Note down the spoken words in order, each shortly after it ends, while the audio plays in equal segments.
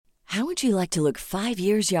How would you like to look 5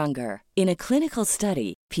 years younger? In a clinical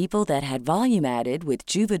study, people that had volume added with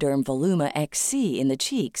Juvederm Voluma XC in the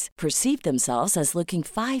cheeks perceived themselves as looking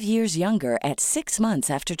 5 years younger at 6 months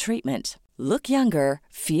after treatment. Look younger,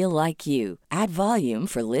 feel like you. Add volume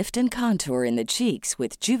for lift and contour in the cheeks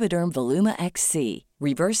with Juvederm Voluma XC.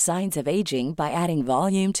 Reverse signs of aging by adding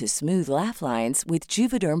volume to smooth laugh lines with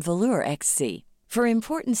Juvederm Volure XC. For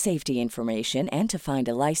important safety information and to find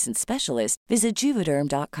a licensed specialist, visit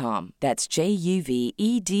Juvederm.com. That's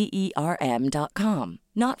JUVEDERM.com.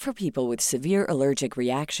 Not for people with severe allergic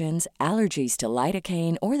reactions, allergies to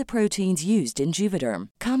lidocaine, or the proteins used in Juvederm.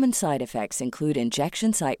 Common side effects include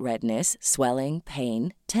injection site redness, swelling,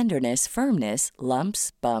 pain, tenderness, firmness,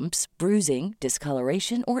 lumps, bumps, bruising,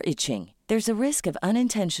 discoloration, or itching. There's a risk of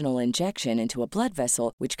unintentional injection into a blood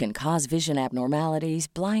vessel, which can cause vision abnormalities,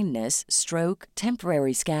 blindness, stroke,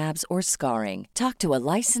 temporary scabs, or scarring. Talk to a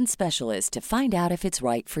licensed specialist to find out if it's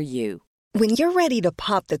right for you. When you're ready to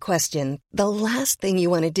pop the question, the last thing you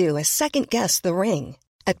want to do is second-guess the ring.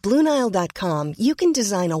 At BlueNile.com, you can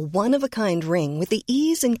design a one-of-a-kind ring with the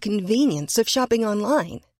ease and convenience of shopping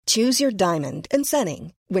online. Choose your diamond and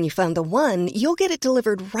setting. When you find the one, you'll get it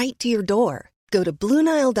delivered right to your door. Go to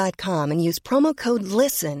BlueNile.com and use promo code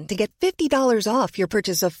LISTEN to get $50 off your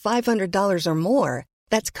purchase of $500 or more.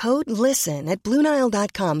 That's code LISTEN at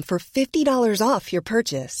BlueNile.com for $50 off your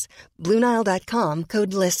purchase. BlueNile.com,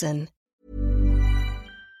 code LISTEN.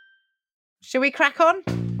 Shall we crack on?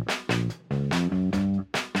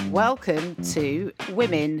 Welcome to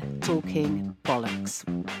Women Talking Bollocks,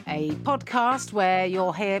 a podcast where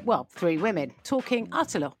you'll hear, well, three women talking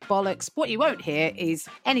utter bollocks. What you won't hear is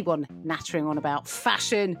anyone nattering on about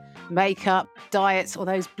fashion, makeup, diets, or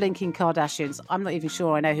those blinking Kardashians. I'm not even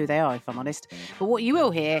sure I know who they are, if I'm honest. But what you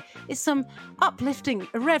will hear is some uplifting,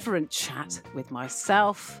 irreverent chat with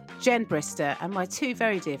myself, Jen Brister, and my two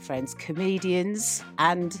very dear friends, comedians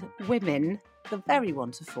and women, the very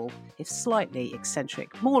wonderful, if slightly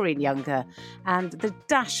eccentric, Maureen Younger, and the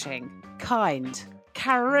dashing, kind,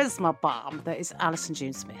 charisma bomb that is Alison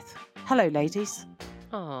June Smith. Hello, ladies.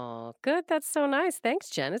 Oh, good. That's so nice. Thanks,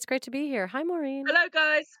 Jen. It's great to be here. Hi, Maureen. Hello,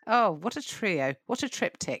 guys. Oh, what a trio. What a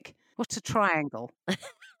triptych. What a triangle.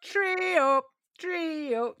 Trio. Do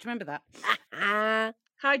you remember that?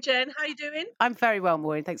 Hi, Jen. How you doing? I'm very well,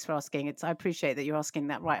 Maureen. Thanks for asking. I appreciate that you're asking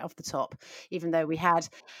that right off the top, even though we had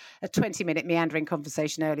a 20-minute meandering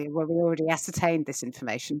conversation earlier where we already ascertained this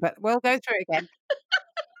information. But we'll go through it again.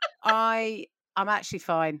 I'm actually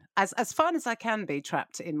fine. As fine as I can be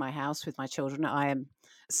trapped in my house with my children. I am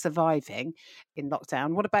surviving in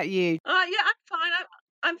lockdown. What about you? Yeah, I'm fine.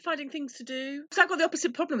 I'm finding things to do. So I've got the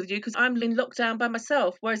opposite problem with you because I'm in lockdown by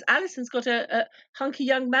myself, whereas Alison's got a hunky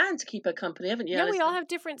young man to keep her company, haven't you? Yeah, Alison? we all have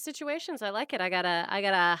different situations. I like it. I got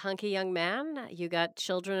a hunky young man. You got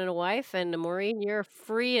children and a wife, and Maureen, you're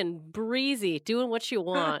free and breezy, doing what you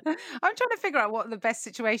want. I'm trying to figure out what the best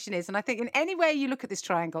situation is, and I think in any way you look at this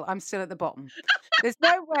triangle, I'm still at the bottom. There's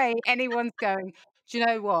no way anyone's going, do you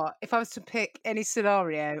know what? If I was to pick any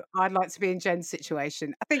scenario, I'd like to be in Jen's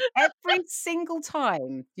situation. I think every single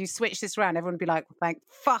time you switch this around, everyone would be like, thank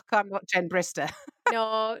fuck I'm not Jen Brister.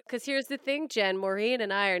 No, because here's the thing, Jen. Maureen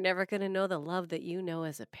and I are never going to know the love that you know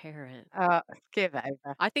as a parent. Give it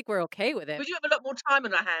over. I think we're okay with it. We do have a lot more time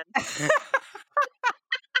on our hands.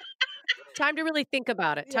 Time to really think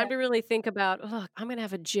about it. Time to really think about, look, I'm going to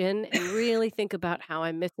have a gin and really think about how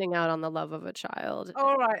I'm missing out on the love of a child.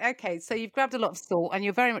 All right. Okay. So you've grabbed a lot of salt and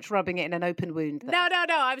you're very much rubbing it in an open wound. No.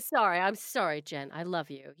 I'm sorry. I'm sorry, Jen. I love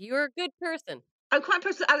you. You're a good person. I'm quite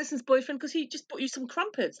impressed with Alison's boyfriend because he just bought you some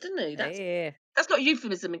crumpets, didn't he? That's not a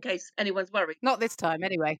euphemism in case anyone's worried. Not this time,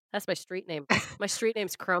 anyway. That's my street name. My street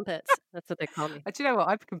name's Crumpets. That's what they call me. Do you know what?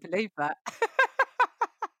 I can believe that.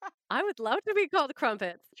 I would love to be called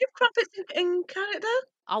Crumpets. Do you have crumpets in Canada?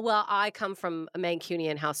 Oh, well, I come from a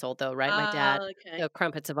Mancunian household, though, right? My dad. Okay. So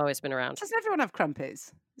crumpets have always been around. Doesn't everyone have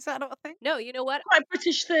crumpets? Is that not a thing? No, you know what? Quite a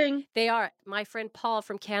British thing. They are. My friend Paul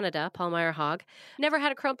from Canada, Paul Meyer-Hogg, never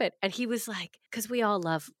had a crumpet. And he was like, because we all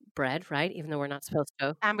love bread, right? Even though we're not supposed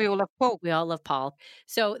to. And we all love Paul. We all love Paul.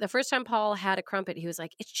 So the first time Paul had a crumpet, he was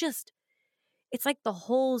like, it's like the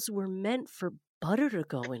holes were meant for butter to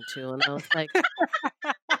go into. And I was like...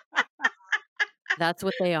 That's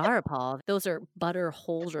what they are, Paul. Those are butter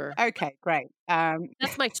holder. Okay, great.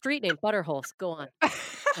 That's my street name, Butterholes. Go on.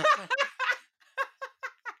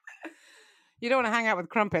 You don't want to hang out with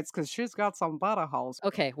crumpets because she's got some butter holes.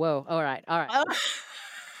 Okay, whoa. All right.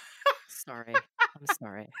 Sorry. I'm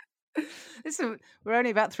sorry. Listen, we're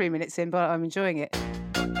only about 3 minutes in, but I'm enjoying it.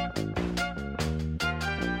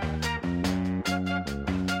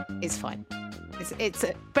 It's fine. It's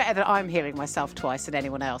better that I'm hearing myself twice than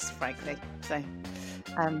anyone else, frankly. So,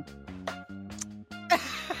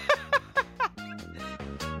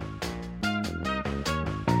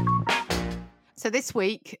 So this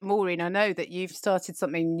week, Maureen, I know that you've started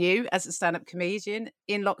something new as a stand-up comedian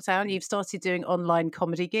in lockdown. You've started doing online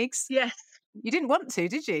comedy gigs. Yes. You didn't want to,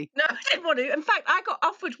 did you? No, I didn't want to. In fact, I got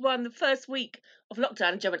offered one the first week of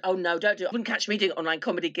lockdown, and Jen went, "Oh no, don't do it. I wouldn't catch me doing online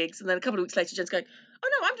comedy gigs." And then a couple of weeks later, Jen's going, "Oh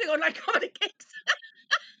no, I'm doing online comedy gigs."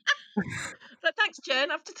 But thanks,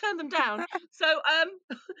 Jen. I have to turn them down. So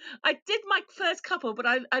I did my first couple, but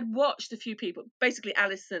I'd watched a few people, basically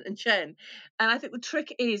Alison and Jen. And I think the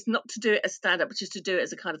trick is not to do it as stand-up, but just to do it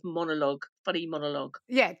as a kind of monologue, funny monologue.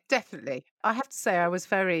 Yeah, definitely. I have to say I was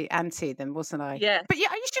very anti them, wasn't I? Yeah. But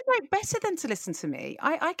yeah, you should know better than to listen to me.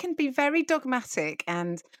 I can be very dogmatic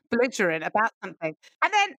and belligerent about something.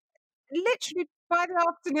 And then literally by the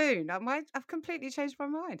afternoon, I've completely changed my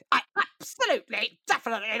mind. I absolutely,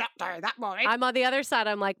 definitely not doing that, Maureen. I'm on the other side.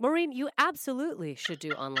 I'm like, Maureen, you absolutely should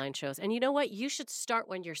do online shows. And you know what? You should start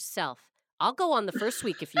one yourself. I'll go on the first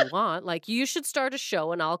week if you want. Like, you should start a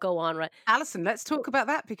show and I'll go on. Right. Alison, let's talk about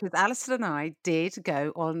that because Alison and I did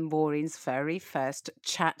go on Maureen's very first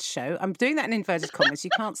chat show. I'm doing that in inverted commas.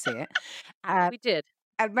 You can't see it. We did.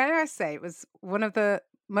 And may I say, it was one of the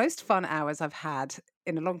most fun hours I've had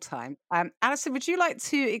in a long time. Alison, would you like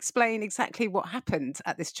to explain exactly what happened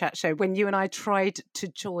at this chat show when you and I tried to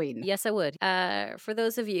join? Yes, I would. For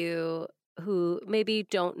those of you who maybe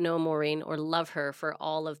don't know Maureen or love her for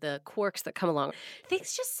all of the quirks that come along,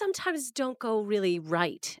 things just sometimes don't go really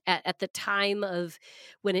right at the time of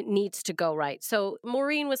when it needs to go right. So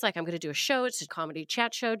Maureen was like, I'm going to do a show. It's a comedy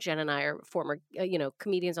chat show. Jen and I are former,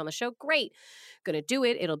 comedians on the show. Great. Going to do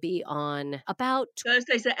it. It'll be on about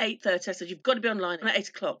Thursdays at 8:30. I said, you've got to be online at 8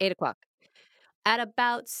 o'clock. 8 o'clock. At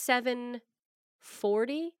about 7:40,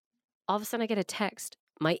 all of a sudden I get a text.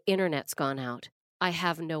 My internet's gone out. I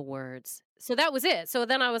have no words. So that was it. So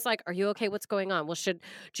then I was like, are you okay? What's going on? Well, do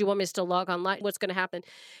you want me to still log online? What's going to happen?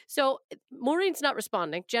 So Maureen's not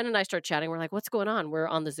responding. Jen and I start chatting. We're like, what's going on? We're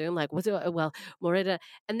on the Zoom. Like, well, Maureen.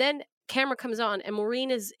 And then camera comes on and Maureen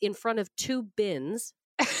is in front of two bins.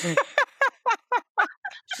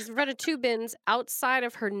 She's in front of two bins outside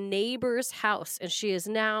of her neighbor's house. And she is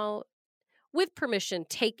now, with permission,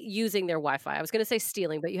 using their Wi-Fi. I was going to say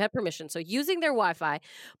stealing, but you had permission. So using their Wi-Fi,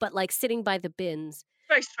 but like sitting by the bins.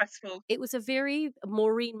 Very stressful. It was a very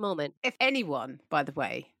Maureen moment. If anyone, by the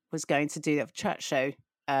way, was going to do a chat show,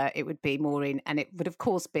 it would be Maureen, and it would, of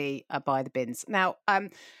course, be By the Bins. Now,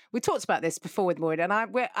 we talked about this before with Maureen,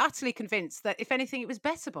 and we're utterly convinced that, if anything, it was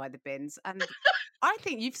better By the Bins. And I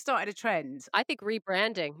think you've started a trend. I think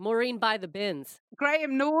rebranding. Maureen By the Bins.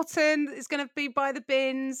 Graham Norton is going to be By the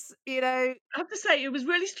Bins, I have to say, it was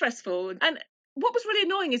really stressful. And what was really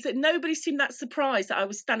annoying is that nobody seemed that surprised that I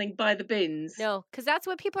was standing by the bins. No, because that's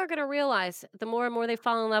what people are going to realize the more and more they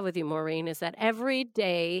fall in love with you, Maureen, is that every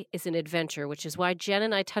day is an adventure, which is why Jen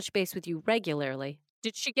and I touch base with you regularly.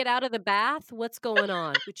 Did she get out of the bath? What's going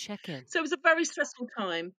on? We check in. So it was a very stressful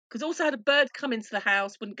time because also I had a bird come into the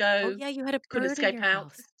house, wouldn't go. Oh, yeah, you had a couldn't bird escape in your out.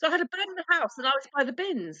 house. So I had a bird in the house and I was by the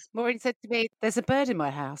bins. Maureen said to me, there's a bird in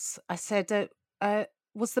my house. I said,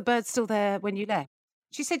 was the bird still there when you left?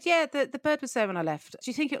 She said, yeah, the bird was there when I left.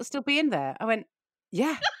 Do you think it'll still be in there? I went,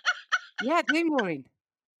 yeah. Yeah, I do, Maureen.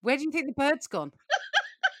 Where do you think the bird's gone?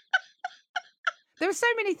 There were so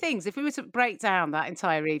many things. If we were to break down that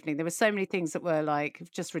entire evening, there were so many things that were like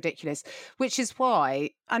just ridiculous, which is why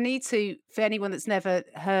I need to, for anyone that's never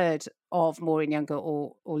heard of Maureen Younger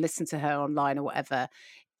or listened to her online or whatever,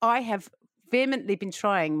 I have vehemently been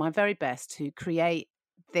trying my very best to create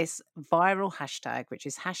this viral hashtag, which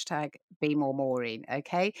is hashtag Be More Maureen,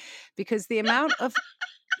 okay? Because the amount of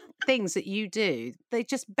things that you do, they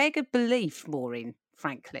just beg a belief, Maureen,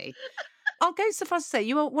 frankly. I'll go so far as to say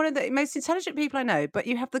you are one of the most intelligent people I know, but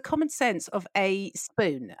you have the common sense of a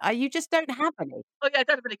spoon. You just don't have any. Oh, yeah, I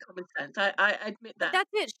don't have any common sense. I admit that. That's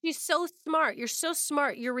it. She's so smart. You're so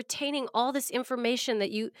smart. You're retaining all this information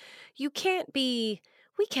that you can't be...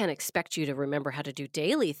 We can't expect you to remember how to do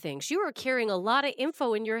daily things. You are carrying a lot of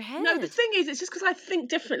info in your head. No, the thing is, it's just because I think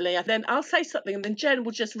differently. Then I'll say something and then Jen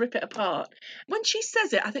will just rip it apart. When she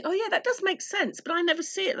says it, I think, oh, yeah, that does make sense, but I never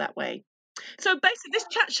see it that way. So basically, this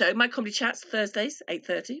chat show, my comedy chats, Thursdays,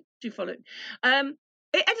 8:30, do follow it.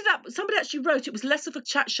 It ended up, somebody actually wrote it was less of a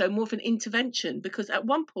chat show, more of an intervention, because at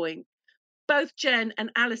one point, both Jen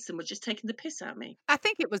and Alison were just taking the piss out of me. I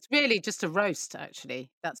think it was really just a roast,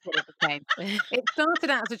 actually. That's what it became. It started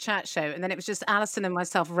out as a chat show, and then it was just Alison and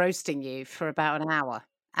myself roasting you for about an hour.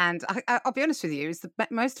 And I'll be honest with you, it's the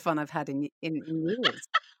most fun I've had in years.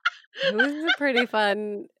 It was a pretty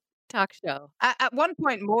fun talk show. At one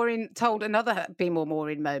point, Maureen told another Be More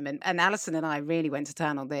Maureen moment, and Alison and I really went to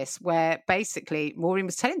town on this, where basically Maureen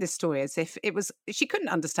was telling this story as if it was, she couldn't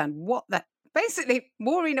understand what that, basically,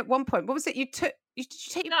 Maureen at one point, what was it you took? You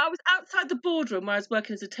take No, I was outside the boardroom where I was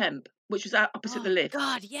working as a temp, which was out opposite the lift.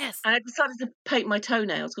 God, yes. And I decided to paint my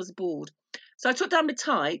toenails because I was bored. So I took down my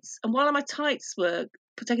tights, and while my tights were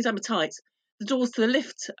taking down my tights, the doors to the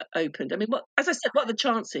lift opened. I mean, as I said, what are the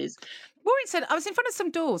chances? Maureen said, I was in front of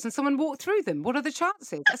some doors and someone walked through them. What are the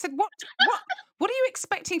chances? I said, what are you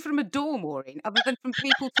expecting from a door, Maureen, other than from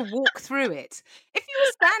people to walk through it? If you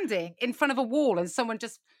were standing in front of a wall and someone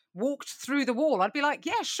just walked through the wall, I'd be like,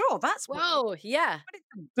 yeah, sure, that's weird. Whoa, yeah. But it's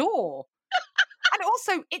a door. And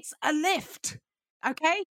also, it's a lift,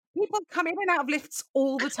 okay? People come in and out of lifts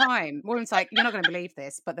all the time. Maureen's like, you're not going to believe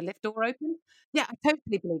this, but the lift door opened? Yeah, I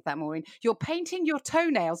totally believe that, Maureen. You're painting your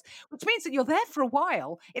toenails, which means that you're there for a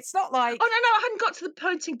while. It's not like... Oh, no, I hadn't got to the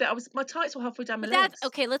painting bit. My tights were halfway down my legs.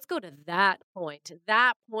 Okay, let's go to that point.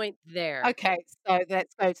 That point there. Okay, so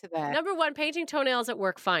let's go to there. Number one, painting toenails at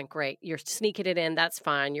work, fine, great. You're sneaking it in, that's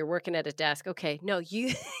fine. You're working at a desk. Okay, no,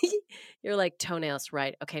 you're like, toenails,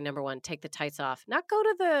 right. Okay, number one, take the tights off. Not go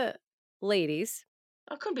to the ladies.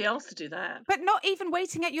 I couldn't be asked to do that. But not even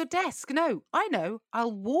waiting at your desk. No, I know.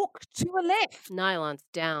 I'll walk to a lift. Nylon's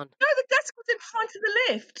down. No, the desk was in front of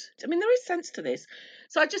the lift. I mean, there is sense to this.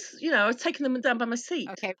 So I just, I was taking them down by my seat.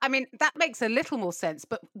 Okay, I mean, that makes a little more sense,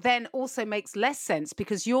 but then also makes less sense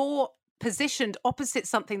because you're positioned opposite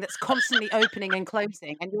something that's constantly opening and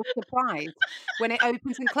closing, and you're surprised when it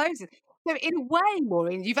opens and closes. So in a way,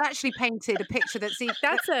 Maureen, you've actually painted a picture that's...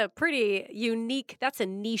 That's a pretty unique, that's a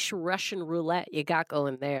niche Russian roulette you got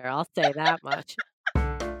going there. I'll say that much.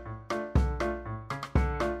 I'm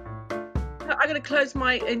going to close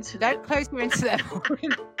my internet. Don't close your internet,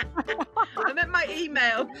 Maureen. I meant my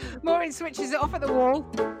email. Maureen switches it off at the wall.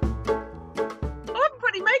 I haven't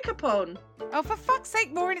put any makeup on. Oh, for fuck's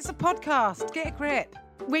sake, Maureen, it's a podcast. Get a grip.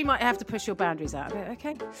 We might have to push your boundaries out of it,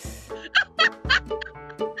 okay?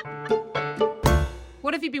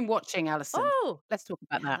 What have you been watching, Alison? Oh, let's talk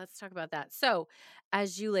about that. Let's talk about that. So,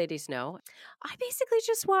 as you ladies know, I basically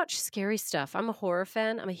just watch scary stuff. I'm a horror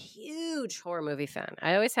fan. I'm a huge horror movie fan.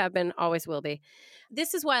 I always have been, always will be.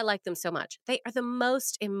 This is why I like them so much. They are the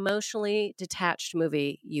most emotionally detached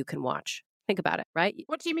movie you can watch. Think about it, right?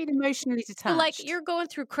 What do you mean emotionally detached? So like you're going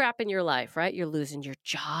through crap in your life, right? You're losing your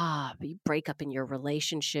job, you break up in your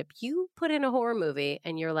relationship. You put in a horror movie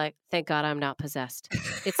and you're like, thank God I'm not possessed.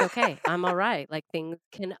 It's okay. I'm all right. Like things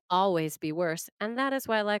can always be worse. And that is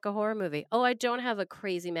why I like a horror movie. Oh, I don't have a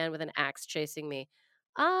crazy man with an axe chasing me.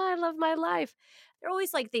 I love my life. They're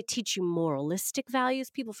always like, they teach you moralistic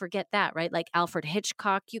values. People forget that, right? Like Alfred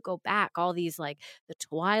Hitchcock, you go back, all these like the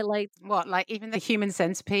Twilight. What, like even the Human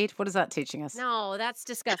Centipede? What is that teaching us? No, that's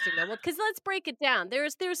disgusting though. Well, because let's break it down.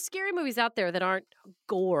 There's scary movies out there that aren't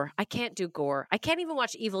gore. I can't do gore. I can't even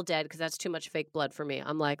watch Evil Dead because that's too much fake blood for me.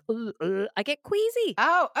 I'm like, I get queasy.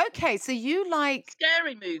 Oh, okay. So you like...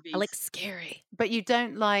 Scary movies. I like scary. But you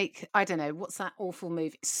don't like, I don't know, what's that awful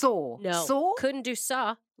movie? Saw. No. Saw? Couldn't do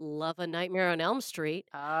Saw. Love A Nightmare on Elm Street.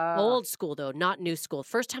 Ah. Old school, though, not new school.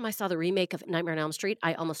 First time I saw the remake of Nightmare on Elm Street,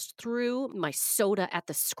 I almost threw my soda at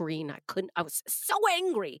the screen. I was so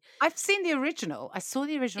angry. I've seen the original. I saw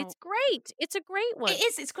the original. It's great. It's a great one. It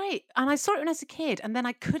is. It's great. And I saw it when I was a kid, and then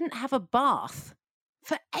I couldn't have a bath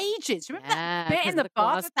for ages. Remember that bit in the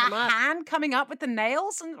bath with the hand coming up with the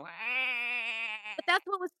nails? And... But that's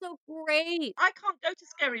what was so great. I can't go to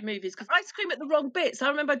scary movies because I scream at the wrong bits. I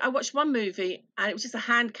remember I watched one movie and it was just a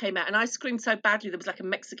hand came out and I screamed so badly there was like a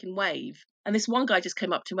Mexican wave. And this one guy just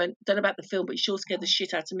came up to me and went, don't know about the film, but it sure scared the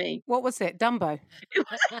shit out of me. What was it? Dumbo?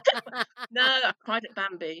 No, I cried at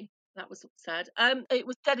Bambi. That was sad. It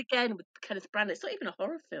was Dead Again with Kenneth Branagh. It's not even a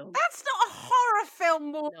horror film. That's not a horror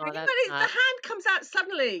film, Maureen. No, But the hand comes out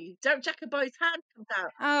suddenly. Derek Jacobi's hand comes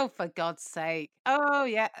out. Oh, for God's sake. Oh,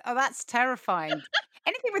 yeah. Oh, that's terrifying.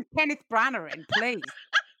 Anything with Kenneth Branagh in, please.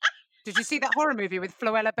 Did you see that horror movie with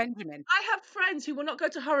Floella Benjamin? I have friends who will not go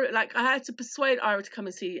to horror. Like, I had to persuade Ira to come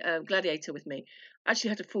and see Gladiator with me. I actually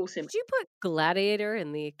had to force him. Did you put Gladiator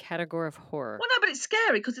in the category of horror? Well, no, but it's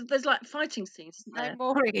scary because there's like fighting scenes, isn't there?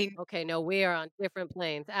 Maureen. Okay, no, we are on different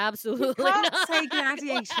planes. Absolutely You can't not. say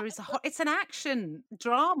Gladiator is it's an action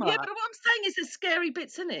drama. Yeah, but what I'm saying is there's scary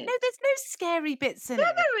bits in it. No, there's no scary bits in Yeah,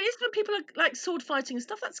 it. there is. When people are like sword fighting and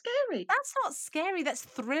stuff, that's scary. That's not scary. That's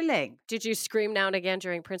thrilling. Did you scream now and again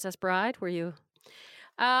during Princess Bride? Were you?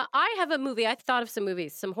 I have a movie. I thought of some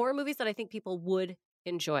movies, some horror movies that I think people would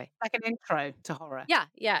Enjoy. Like an intro to horror.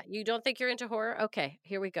 Yeah. You don't think you're into horror? Okay,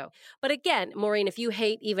 here we go. But again, Maureen, if you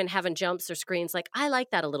hate even having jumps or screens, like I like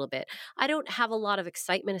that a little bit. I don't have a lot of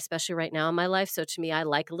excitement, especially right now in my life. So to me, I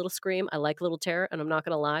like a little scream. I like a little terror. And I'm not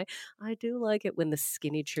going to lie, I do like it when the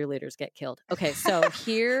skinny cheerleaders get killed. Okay, so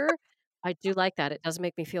here... I do like that. It does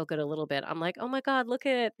make me feel good a little bit. I'm like, oh my God, look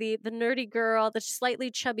at the nerdy girl, the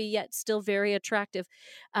slightly chubby yet still very attractive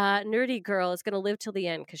nerdy girl is going to live till the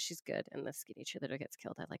end because she's good. And the skinny cheerleader gets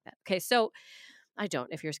killed. I like that. Okay, so I don't.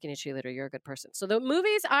 If you're a skinny cheerleader, you're a good person. So the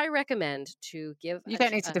movies I recommend to give... You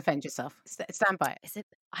don't need to defend yourself. Stand by it. Is it?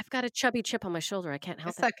 I've got a chubby chip on my shoulder. I can't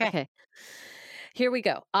help It's it. Okay. Here we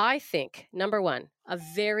go. I think, number one, a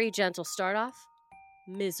very gentle start off,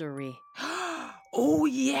 Misery. Oh,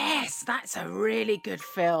 yes. That's a really good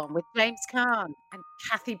film with James Caan and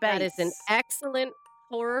Kathy Bates. That is an excellent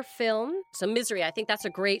horror film. So Misery, I think that's a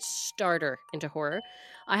great starter into horror.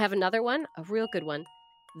 I have another one, a real good one,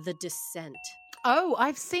 The Descent. Oh,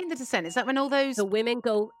 I've seen The Descent. Is that when all those... The women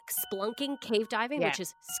go splunking, cave diving, which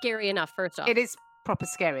is scary enough, first off. It is proper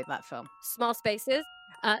scary, that film. Small spaces,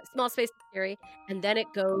 scary. And then it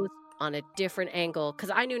goes on a different angle, because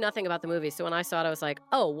I knew nothing about the movie. So when I saw it, I was like,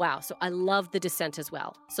 oh, wow. So I love The Descent as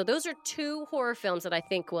well. So those are two horror films that I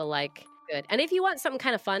think will like good. And if you want something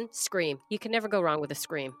kind of fun, Scream. You can never go wrong with a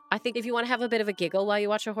Scream. I think if you want to have a bit of a giggle while you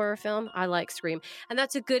watch a horror film, I like Scream. And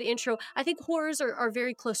that's a good intro. I think horrors are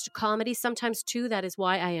very close to comedy sometimes too. That is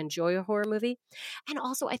why I enjoy a horror movie. And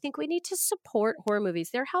also, I think we need to support horror movies.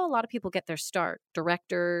 They're how a lot of people get their start.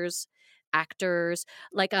 Directors, actors.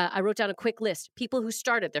 Like I wrote down a quick list. People who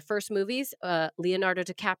started their first movies, Leonardo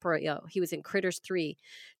DiCaprio, he was in Critters 3.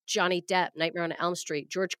 Johnny Depp, Nightmare on Elm Street.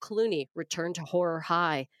 George Clooney, Return to Horror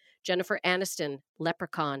High. Jennifer Aniston,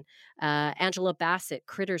 Leprechaun. Angela Bassett,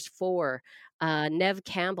 Critters 4. Neve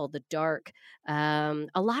Campbell, The Dark. A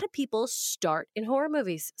lot of people start in horror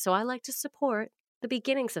movies. So I like to support the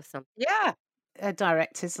beginnings of something. Yeah.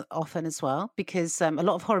 Directors often as well, because a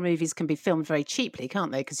lot of horror movies can be filmed very cheaply, can't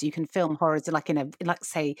they? Because you can film horrors like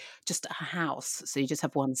say just a house, so you just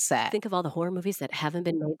have one set. Think of all the horror movies that haven't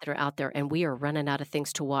been made that are out there, and we are running out of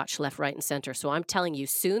things to watch left, right, and center. So I'm telling you,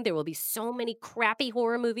 soon there will be so many crappy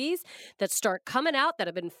horror movies that start coming out that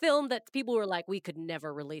have been filmed that people were like, we could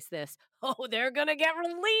never release this. Oh, they're gonna get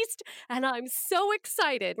released, and I'm so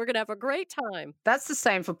excited. We're gonna have a great time. That's the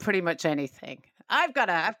same for pretty much anything. I've got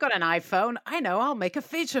an iPhone. I know I'll make a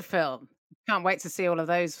feature film. Can't wait to see all of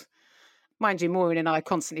those. Mind you, Maureen and I are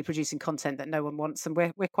constantly producing content that no one wants, and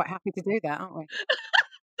we're quite happy to do that, aren't we?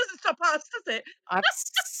 Doesn't stop us, does it? I'm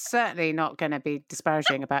certainly not going to be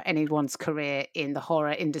disparaging about anyone's career in the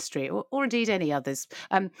horror industry, or indeed any others.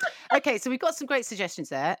 Okay, so we've got some great suggestions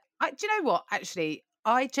there. Do you know what? Actually,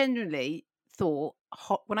 I genuinely thought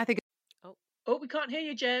when I think. Oh, we can't hear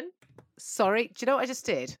you, Jen. Sorry. Do you know what I just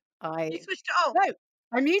did? You switched it off. No,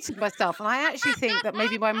 I muted myself, and I actually think that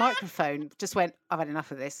maybe my microphone just went, I've had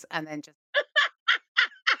enough of this, and then just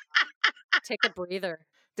take a breather.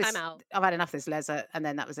 I'm out. I've had enough of this, Leza, and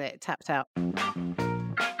then that was it. Tapped out.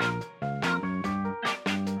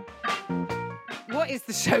 What is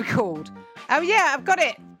the show called? Oh yeah, I've got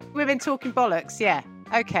it. Women Talking Bollocks. Yeah.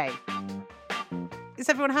 Okay. Is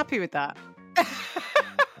everyone happy with that?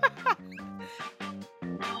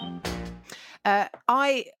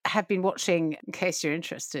 I have been watching, in case you're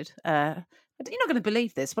interested, you're not going to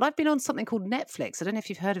believe this, but I've been on something called Netflix. I don't know if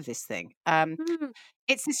you've heard of this thing.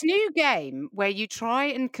 It's this new game where you try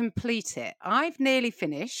and complete it. I've nearly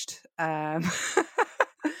finished. But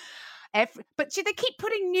they keep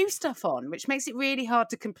putting new stuff on, which makes it really hard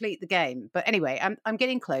to complete the game. But anyway, I'm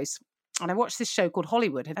getting close. And I watched this show called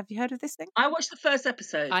Hollywood. Have you heard of this thing? I watched the first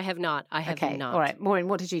episode. I have not. Okay. All right. Maureen,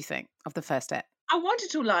 what did you think of the first ep? I wanted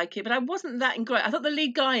to like it, but I wasn't that engrossed. I thought the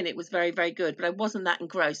lead guy in it was very, very good, but I wasn't that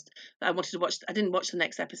engrossed that I wanted to watch. I didn't watch the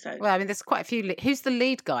next episode. Well, I mean, there's quite a few. Who's the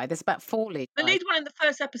lead guy? There's about 4 lead guys. The lead one in the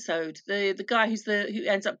first episode, the guy who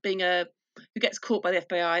ends up being who gets caught by the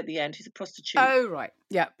FBI at the end, who's a prostitute. Oh, right.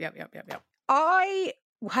 Yep. I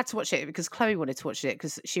had to watch it because Chloe wanted to watch it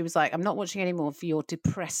because she was like, I'm not watching any more of your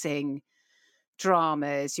depressing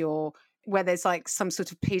dramas, where there's like some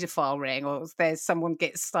sort of paedophile ring, or there's someone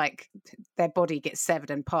gets like their body gets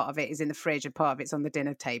severed and part of it is in the fridge and part of it's on the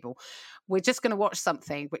dinner table. We're just going to watch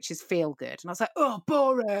something which is feel good. And I was like, oh,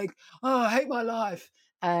 boring. Oh, I hate my life.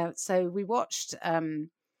 So we watched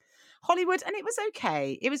Hollywood, and it was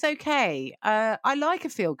okay. I like a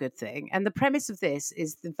feel good thing. And the premise of this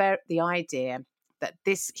is the idea that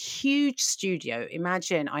this huge studio,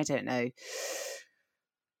 imagine, I don't know,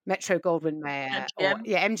 Metro Goldwyn Mayer or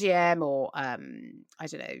MGM. MGM or I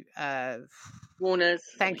don't know. Warner's.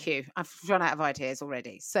 Thank you. I've run out of ideas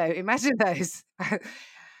already. So imagine those. I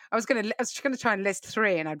was gonna try and list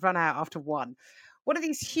 3 and I'd run out after 1. What are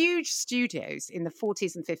these huge studios in the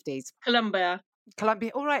 40s and 50s? Columbia.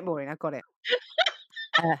 All right, Maureen, I've got it.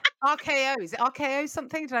 RKO. Is it RKO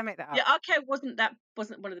something? Did I make that up? Yeah, RKO wasn't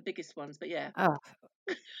one of the biggest ones, but yeah. Oh.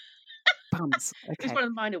 Bums. It was Okay. one of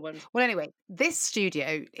the minor ones. Well, anyway, this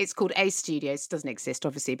studio, it's called A Studios. It doesn't exist,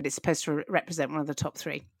 obviously, but it's supposed to represent one of the top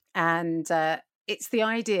 3. And it's the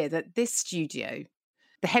idea that this studio,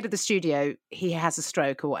 the head of the studio, he has a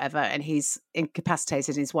stroke or whatever, and he's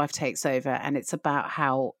incapacitated, and his wife takes over. And it's about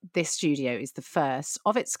how this studio is the first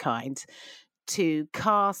of its kind to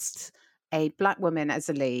cast a black woman as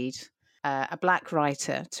a lead, a black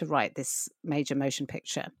writer to write this major motion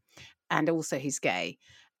picture, and also he's gay.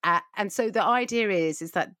 And so the idea is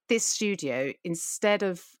that this studio, instead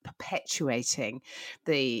of perpetuating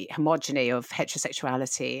the homogeny of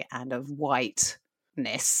heterosexuality and of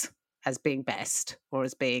whiteness as being best or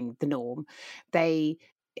as being the norm, they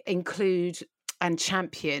include and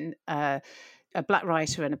champion a black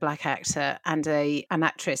writer and a black actor and an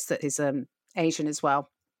actress that is Asian as well,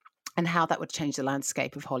 and how that would change the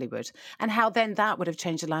landscape of Hollywood, and how then that would have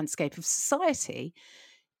changed the landscape of society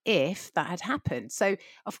if that had happened. So,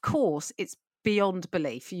 of course, it's beyond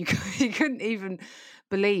belief. You couldn't even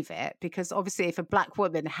believe it, because obviously if a black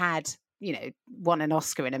woman had, won an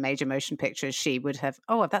Oscar in a major motion picture, she would have,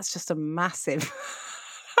 that's just a massive...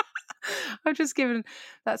 I've just given,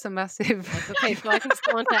 that's a massive... Okay, so I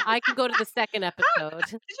can go to the second episode.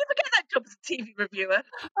 Did you forget that job as a TV reviewer?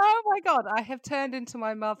 Oh my God, I have turned into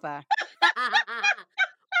my mother.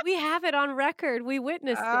 We have it on record. We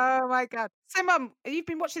witnessed it. Oh my God. So, Mum, you've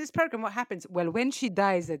been watching this program. What happens? Well, when she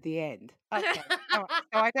dies at the end. Okay. So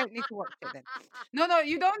I don't need to watch it then. No,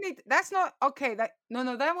 you don't need. That's not okay. That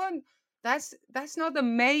one. That's not the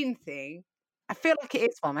main thing. I feel like it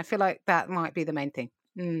is one. I feel like that might be the main thing.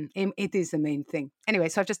 It is the main thing. Anyway,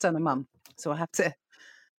 so I've just done a Mum, so I have to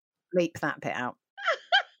bleep that bit out.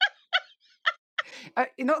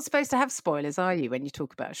 You're not supposed to have spoilers, are you, when you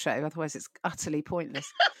talk about a show? Otherwise, it's utterly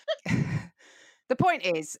pointless. The point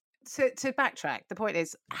is, to backtrack, the point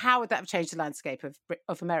is, how would that have changed the landscape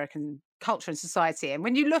of American culture and society? And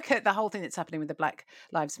when you look at the whole thing that's happening with the Black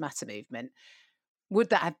Lives Matter movement, would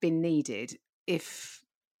that have been needed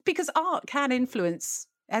because art can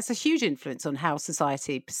has a huge influence on how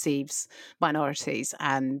society perceives minorities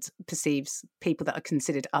and perceives people that are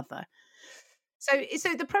considered other. So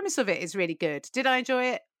the premise of it is really good. Did I enjoy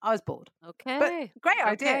it? I was bored. Okay. But great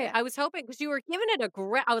idea. Okay. I was hoping, because you were giving it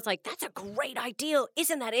I was like, that's a great idea.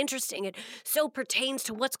 Isn't that interesting? It so pertains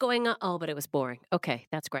to what's going on. Oh, but it was boring. Okay,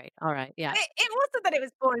 that's great. All right, yeah. It wasn't that it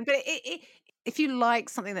was boring, but if you like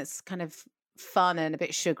something that's kind of fun and a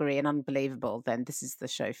bit sugary and unbelievable, then this is the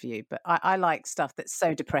show for you. But I like stuff that's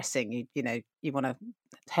so depressing, you want to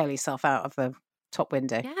hurl yourself out of a top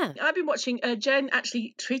window. Yeah. I've been watching, Jen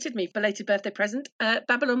actually treated me for belated birthday present,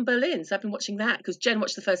 Babylon Berlin. So I've been watching that because Jen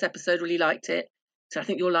watched the first episode, really liked it. So I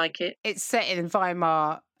think you'll like it. It's set in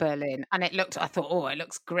Weimar, Berlin. And I thought, it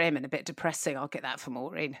looks grim and a bit depressing. I'll get that for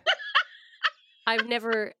Maureen. I've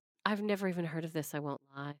never even heard of this, I won't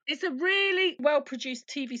lie. It's a really well-produced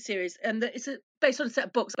TV series, and it's based on a set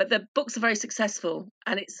of books, but the books are very successful,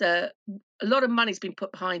 and it's a lot of money's been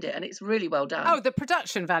put behind it, and it's really well done. Oh, the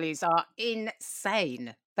production values are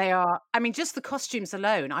insane. They are, just the costumes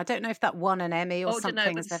alone. I don't know if that won an Emmy or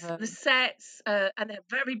something. The sets, and they're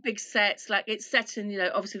very big sets. Like, it's set in,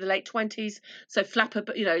 obviously the late 20s. So Flapper,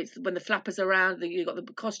 but it's when the Flapper's around, you've got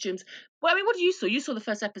the costumes. Well, what you saw? You saw the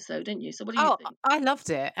first episode, didn't you? So what do you think? I loved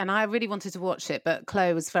it, and I really wanted to watch it, but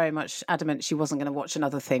Chloe was very much adamant she wasn't going to watch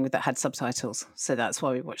another thing that had subtitles. So that's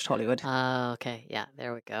why we watched Hollywood. Oh, okay. Yeah,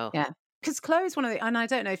 there we go. Yeah. Because Chloe's one of and I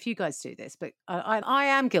don't know if you guys do this, but I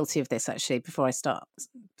am guilty of this, actually, before I start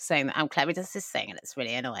saying that Chloe does this thing and it's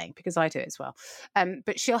really annoying, because I do it as well.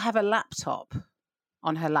 But she'll have a laptop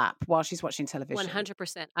on her lap while she's watching television.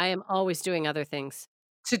 100%. I am always doing other things.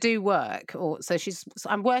 To do work.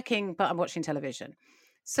 I'm working, but I'm watching television.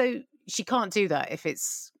 So she can't do that if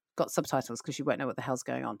it's got subtitles, because you won't know what the hell's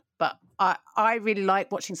going on. But I really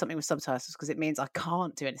like watching something with subtitles, because it means I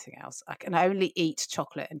can't do anything else. I can only eat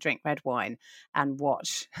chocolate and drink red wine and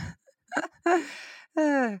watch.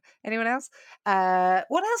 Anyone else?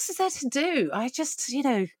 What else is there to do? I just,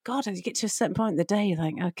 God, as you get to a certain point in the day, you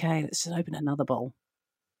think, okay, let's just open another bowl.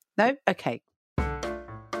 No? Okay.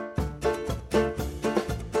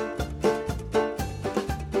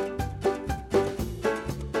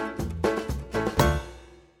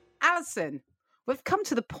 Alison, we've come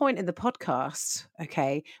to the point in the podcast,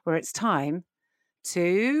 okay, where it's time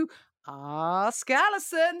to ask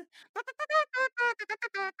Alison.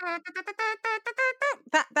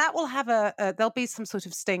 That will have there'll be some sort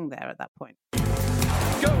of sting there at that point.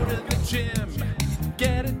 Go to the gym,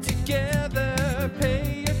 get it together,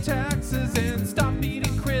 pay your taxes and stop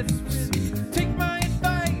eating crisps. Take my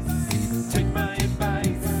advice,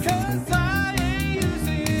 'cause I ain't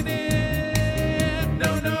using it.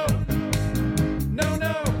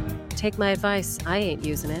 No. Take my advice. I ain't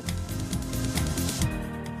using it.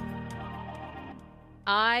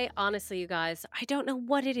 I honestly, you guys, I don't know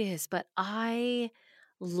what it is, but I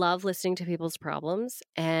love listening to people's problems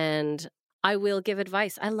and I will give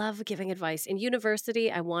advice. I love giving advice. In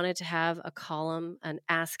university, I wanted to have a column, an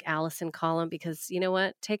Ask Alison column, because you know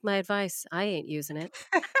what? Take my advice. I ain't using it.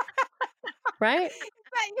 Right?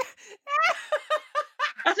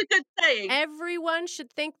 That's a good saying. Everyone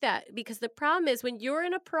should think that, because the problem is when you're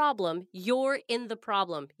in a problem, you're in the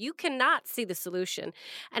problem. You cannot see the solution.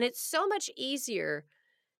 And it's so much easier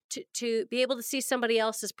to be able to see somebody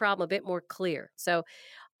else's problem a bit more clear. So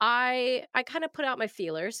I kind of put out my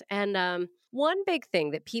feelers. And one big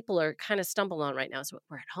thing that people are kind of stumbling on right now is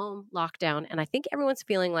we're at home, lockdown, and I think everyone's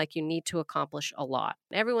feeling like you need to accomplish a lot.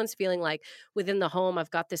 Everyone's feeling like within the home,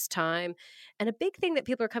 I've got this time. And a big thing that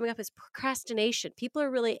people are coming up is procrastination. People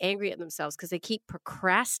are really angry at themselves because they keep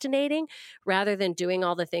procrastinating rather than doing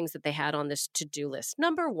all the things that they had on this to-do list.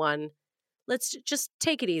 Number one, let's just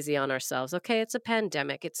take it easy on ourselves, okay? It's a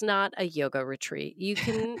pandemic. It's not a yoga retreat. You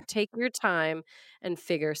can take your time and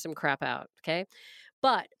figure some crap out, okay?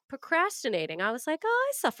 But procrastinating, I was like, oh,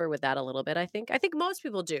 I suffer with that a little bit, I think. I think most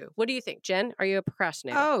people do. What do you think, Jen? Are you a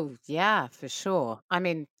procrastinator? Oh, yeah, for sure. I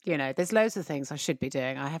mean, there's loads of things I should be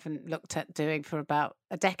doing. I haven't looked at doing for about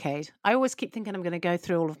a decade. I always keep thinking I'm going to go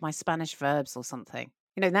through all of my Spanish verbs or something.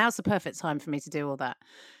 Now's the perfect time for me to do all that.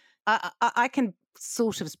 I can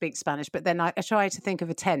sort of speak Spanish, but then I try to think of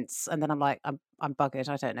a tense, and then I'm like, I'm buggered.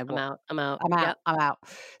 I don't know what. I'm out. I'm out.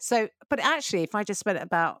 So, but actually, if I just spent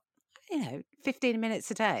about 15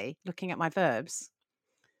 minutes a day looking at my verbs,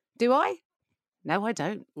 do I? No, I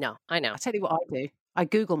don't. No, I know. I tell you what I do. I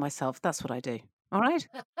Google myself. That's what I do. All right.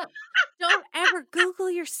 Don't ever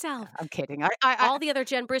Google yourself. I'm kidding. All the other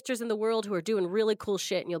Jen Bristers in the world who are doing really cool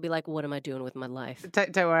shit, and you'll be like, what am I doing with my life?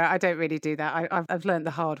 Don't worry. I don't really do that. I've learned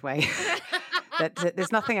the hard way that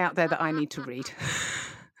there's nothing out there that I need to read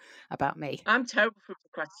about me. I'm terrible for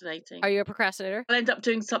procrastinating. Are you a procrastinator? I'll end up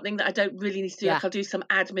doing something that I don't really need to do. Yeah. Like I'll do some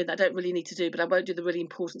admin that I don't really need to do, but I won't do the really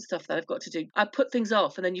important stuff that I've got to do. I put things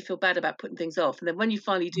off, and then you feel bad about putting things off. And then when you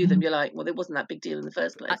finally do them, you're like, well, it wasn't that big deal in the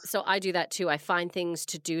first place. So I do that too. I find things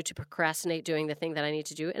to do to procrastinate doing the thing that I need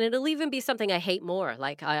to do. And it'll even be something I hate more.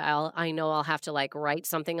 Like I know I'll have to write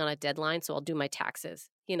something on a deadline, so I'll do my taxes.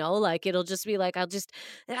 It'll just be like,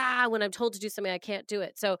 when I'm told to do something, I can't do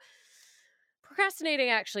it. So procrastinating,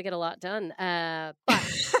 I actually get a lot done. But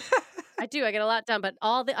I get a lot done. But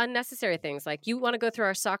all the unnecessary things, like you want to go through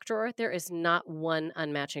our sock drawer, there is not one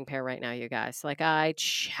unmatching pair right now, you guys. I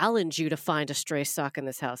challenge you to find a stray sock in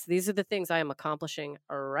this house. These are the things I am accomplishing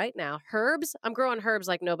right now. Herbs, I'm growing herbs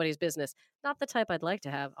like nobody's business. Not the type I'd like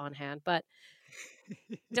to have on hand, but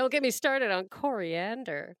don't get me started on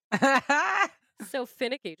coriander. So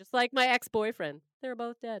finicky, just like my ex-boyfriend. They're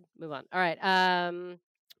both dead. Move on. All right.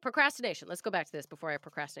 Procrastination. Let's go back to this before I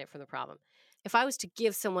procrastinate from the problem. If I was to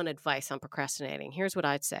give someone advice on procrastinating, here's what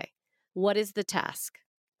I'd say. What is the task?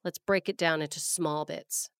 Let's break it down into small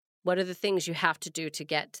bits. What are the things you have to do to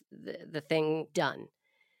get the thing done?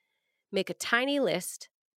 Make a tiny list.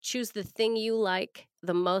 Choose the thing you like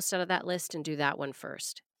the most out of that list and do that one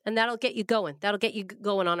first. And that'll get you going. That'll get you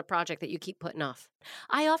going on a project that you keep putting off.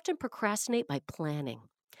 I often procrastinate by planning.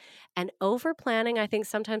 And over-planning, I think,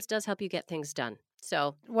 sometimes does help you get things done.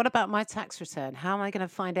 So, what about my tax return? How am I going to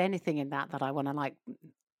find anything in that I want to like?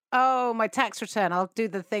 Oh, my tax return. I'll do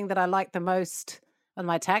the thing that I like the most on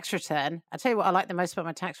my tax return. I'll tell you what I like the most about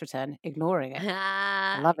my tax return, ignoring it.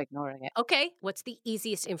 I love ignoring it. Okay. What's the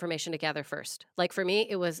easiest information to gather first? Like for me,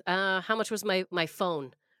 it was, how much was my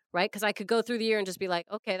phone? Right? Because I could go through the year and just be like,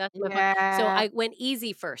 okay, that's my phone. So I went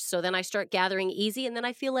easy first. So then I start gathering easy, and then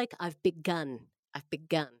I feel like I've begun.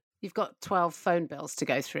 You've got 12 phone bills to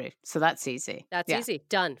go through. So that's easy. That's easy.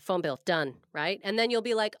 Done. Phone bill. Done. Right? And then you'll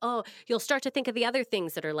be like, oh, you'll start to think of the other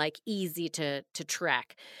things that are easy to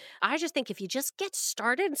track. I just think if you just get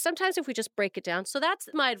started, and sometimes if we just break it down. So that's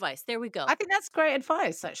my advice. There we go. I think that's great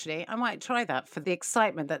advice, actually. I might try that for the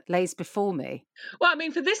excitement that lays before me. Well, I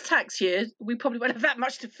mean, for this tax year, we probably won't have that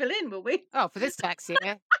much to fill in, will we? Oh, for this tax year,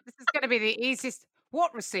 this is going to be the easiest.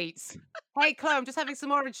 What receipts? Hey, Chloe, I'm just having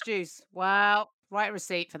some orange juice. Wow. Write a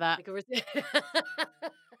receipt for that. Like a re-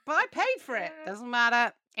 But I paid for it. Doesn't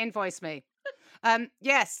matter. Invoice me.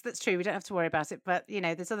 Yes, that's true. We don't have to worry about it. But,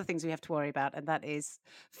 there's other things we have to worry about, and that is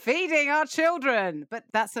feeding our children. But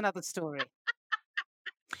that's another story.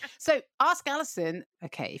 So ask Alison,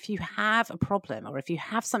 okay, if you have a problem or if you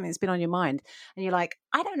have something that's been on your mind and you're like,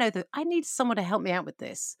 I don't know that I need someone to help me out with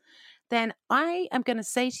this, then I am going to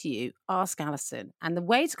say to you, ask Alison. And the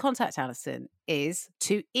way to contact Alison is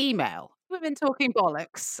to email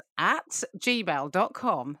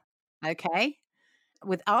womentalkingbollocks@gmail.com. Okay.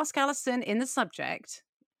 With Ask Alison in the subject,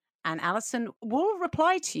 and Alison will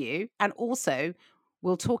reply to you and also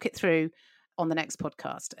we'll talk it through on the next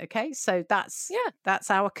podcast. Okay. So that's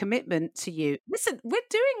our commitment to you. Listen, we're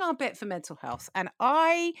doing our bit for mental health. And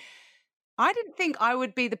I didn't think I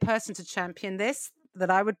would be the person to champion this,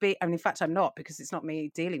 that I would be. I mean, in fact, I'm not, because it's not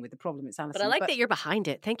me dealing with the problem. It's Alison. But I like that you're behind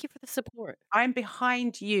it. Thank you for the support. I'm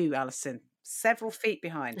behind you, Alison, several feet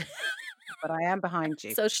behind, but I am behind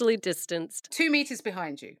you. Socially distanced. 2 meters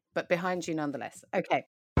behind you, but behind you nonetheless. Okay.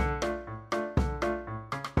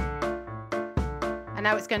 And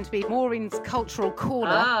now it's going to be Maureen's Cultural Corner.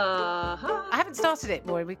 I haven't started it,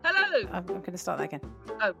 Maureen. Hello. I'm going to start that again.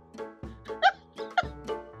 Oh.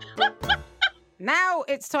 Now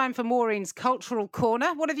it's time for Maureen's Cultural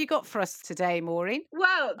Corner. What have you got for us today, Maureen?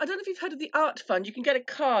 Well, I don't know if you've heard of the Art Fund. You can get a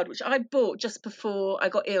card, which I bought just before I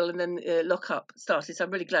got ill and then lockup started. So I'm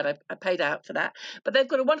really glad I paid out for that. But they've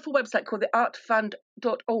got a wonderful website called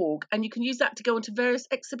theartfund.org, and you can use that to go into various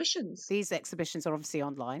exhibitions. These exhibitions are obviously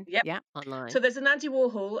online. Yep. Yeah. Online. So there's an Andy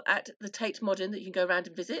Warhol at the Tate Modern that you can go around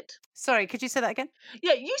and visit. Sorry, could you say that again?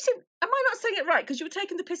 Yeah, you said, am I not saying it right? Because you were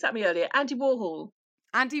taking the piss at me earlier. Andy Warhol.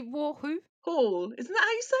 Andy Warhol? Hall. Isn't that how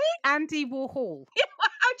you say it? Andy Warhol. Yeah,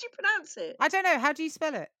 how do you pronounce it? I don't know. How do you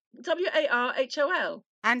spell it? Warhol.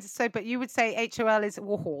 And so, but you would say HOL is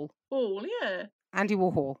Warhol. Hall, yeah. Andy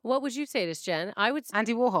Warhol. What would you say to Jen? I would say,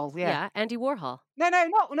 Andy Warhol, yeah. Andy Warhol. No,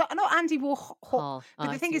 not Andy Warhol. Hall. But Oh,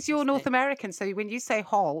 the I thing see is, what you're you're North saying. American, so when you say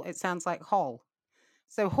Hall, it sounds like Hall.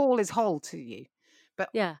 So Hall is Hall to you. But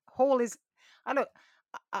Yeah. Hall is... Look,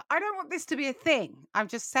 I don't want this to be a thing. I'm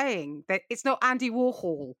just saying that it's not Andy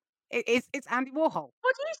Warhol. It's Andy Warhol.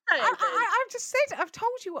 What do you say? then? I've just said, I've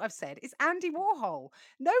told you what I've said. It's Andy Warhol.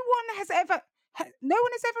 No one has ever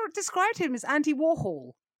described him as Andy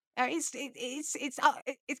Warhol. It's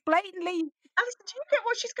blatantly, Alison, do you get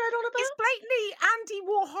what she's going on about? it's blatantly Andy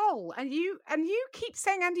Warhol, and you keep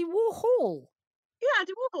saying Andy Warhol. Yeah,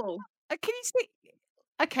 Andy Warhol. Can you see?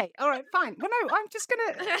 Okay, all right, fine. Well, no, I'm just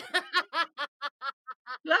gonna.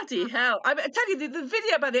 Bloody hell. I tell you, the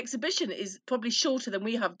video about the exhibition is probably shorter than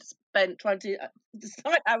we have spent trying to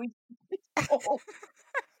decide how we...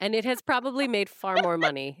 And it has probably made far more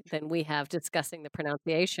money than we have discussing the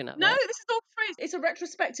pronunciation of No, it. this is all free. It's a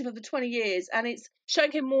retrospective of the 20 years, and it's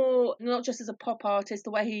showing him more, not just as a pop artist, the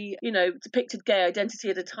way he, depicted gay identity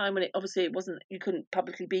at a time when it wasn't, you couldn't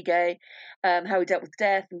publicly be gay, how he dealt with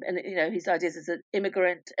death, and his ideas as an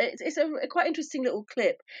immigrant. It's a quite interesting little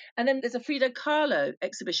clip. And then there's a Frida Kahlo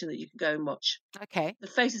exhibition that you can go and watch. Okay. The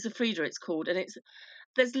Faces of Frida, it's called, and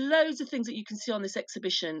there's loads of things that you can see on this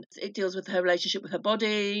exhibition. It deals with her relationship with her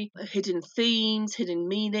body, hidden themes, hidden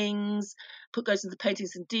meanings, goes into the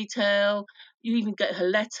paintings in detail. You even get her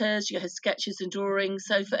letters, you get her sketches and drawings.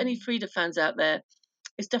 So for any Frida fans out there,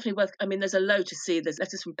 it's definitely worth... I mean, there's a load to see. There's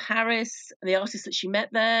letters from Paris and the artists that she met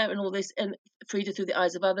there and all this, and Frida through the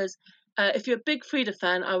eyes of others. If you're a big Frida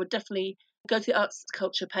fan, I would definitely go to the arts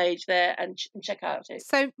culture page there and check out it.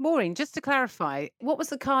 So, Maureen, just to clarify, what was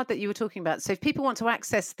the card that you were talking about? So if people want to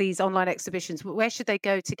access these online exhibitions, where should they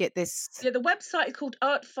go to get this? Yeah, the website is called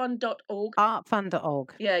artfund.org.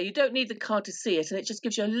 Artfund.org. Yeah, you don't need the card to see it, and it just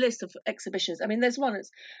gives you a list of exhibitions. I mean, there's one this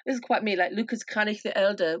is quite me, like Lucas Kranich the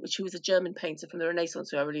Elder, which he was a German painter from the Renaissance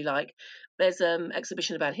who I really like. There's an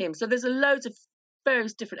exhibition about him. So there's loads of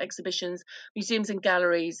various different exhibitions, museums and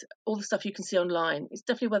galleries, all the stuff you can see online. It's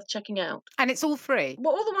definitely worth checking out. And it's all free?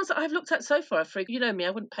 Well, all the ones that I've looked at so far are free. You know me,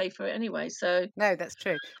 I wouldn't pay for it anyway, so... No, that's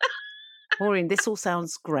true. Maureen, this all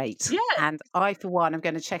sounds great. Yeah. And I, for one, am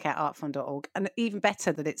going to check out artfund.org. And even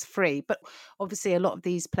better that it's free. But obviously, a lot of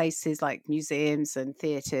these places like museums and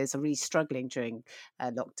theatres are really struggling during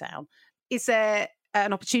lockdown. Is there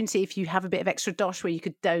an opportunity, if you have a bit of extra dosh, where you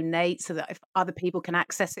could donate so that if other people can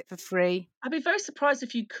access it for free? I'd be very surprised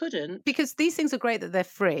if you couldn't. Because these things are great that they're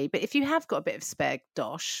free. But if you have got a bit of spare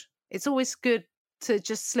dosh, it's always good to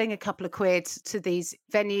just sling a couple of quid to these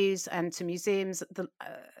venues and to museums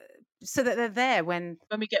so that they're there when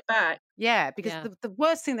we get back. Yeah, because the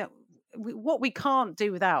worst thing that what we can't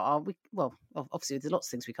do without obviously there's lots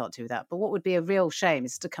of things we can't do without, but what would be a real shame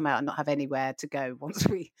is to come out and not have anywhere to go once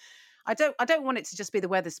we I don't want it to just be the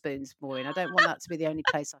Weatherspoons, Maureen. I don't want that to be the only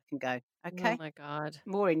place I can go. Okay. Oh my God.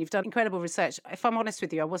 Maureen, you've done incredible research. If I'm honest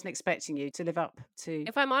with you, I wasn't expecting you to live up to.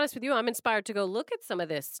 If I'm honest with you, I'm inspired to go look at some of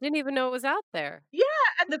this. Didn't even know it was out there. Yeah,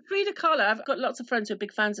 and the Frida Kahlo, I've got lots of friends who are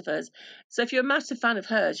big fans of hers. So if you're a massive fan of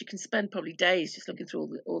hers, you can spend probably days just looking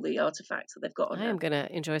through all the artifacts that they've got on I her. am going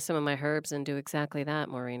to enjoy some of my herbs and do exactly that,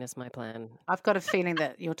 Maureen, is my plan. I've got a feeling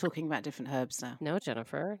that you're talking about different herbs now. No,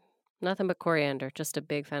 Jennifer. Nothing but coriander. Just a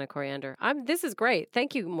big fan of coriander. This is great.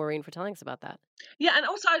 Thank you, Maureen, for telling us about that. Yeah, and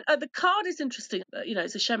also the card is interesting.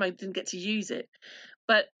 It's a shame I didn't get to use it,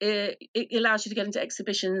 but it allows you to get into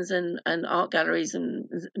exhibitions and art galleries and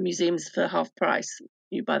museums for half price.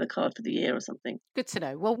 You buy the card for the year or something. Good to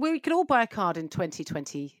know. Well, we can all buy a card in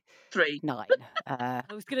 2029. 3. I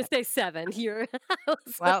was going to say 7.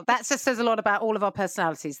 Well, that just says a lot about all of our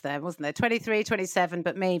personalities there, wasn't there? 23, 27,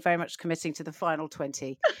 but me very much committing to the final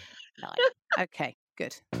 29. Okay,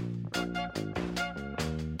 good.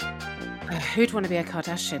 Who'd want to be a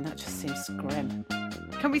Kardashian? That just seems grim.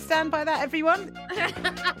 Can we stand by that, everyone?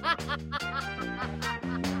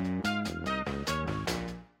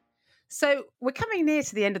 So we're coming near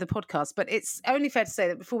to the end of the podcast, but it's only fair to say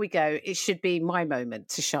that before we go, it should be my moment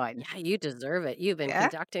to shine. Yeah, you deserve it. You've been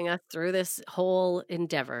conducting us through this whole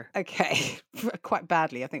endeavor. Okay, quite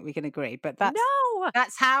badly, I think we can agree. But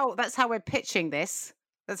that's how we're pitching this.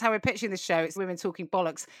 That's how we're pitching the show. It's Women Talking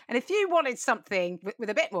Bollocks. And if you wanted something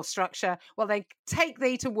with a bit more structure, well, then take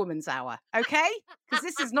thee to Woman's Hour, okay? Because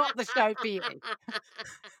this is not the show for you.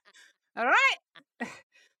 All right?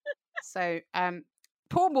 So,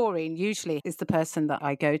 poor Maureen usually is the person that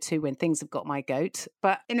I go to when things have got my goat.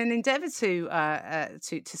 But in an endeavour to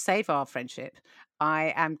save our friendship,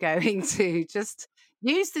 I am going to just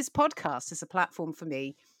use this podcast as a platform for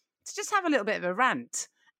me to just have a little bit of a rant.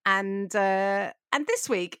 And this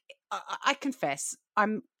week, I confess,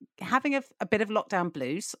 I'm having a bit of lockdown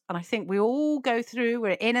blues. And I think we all go through,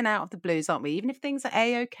 we're in and out of the blues, aren't we? Even if things are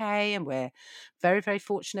A-okay and we're very, very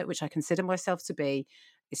fortunate, which I consider myself to be,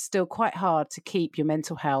 it's still quite hard to keep your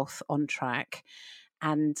mental health on track.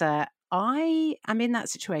 And I am in that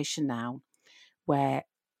situation now where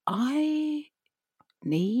I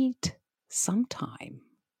need some time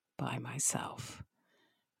by myself.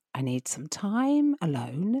 I need some time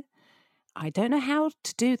alone. I don't know how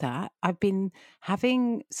to do that. I've been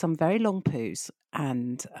having some very long poos,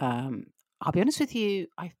 and I'll be honest with you,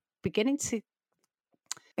 I'm getting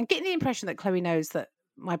the impression that Chloe knows that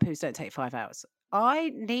my poos don't take 5 hours.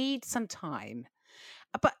 I need some time.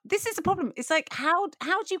 But this is the problem. It's like, how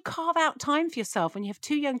do you carve out time for yourself when you have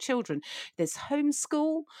 2 young children? There's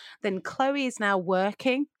homeschool. Then Chloe is now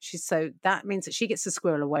working. So that means that she gets to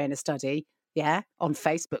squirrel away in a study. Yeah, on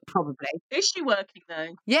Facebook, probably. Is she working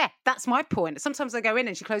though? Yeah, that's my point. Sometimes I go in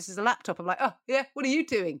and she closes the laptop. I'm like, oh, yeah, what are you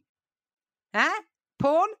doing? Huh?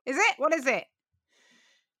 Porn? Is it? What is it?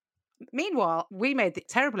 Meanwhile, we made the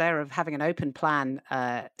terrible error of having an open plan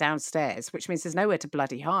downstairs, which means there's nowhere to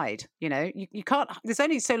bloody hide. You know, you can't, there's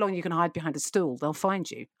only so long you can hide behind a stool. They'll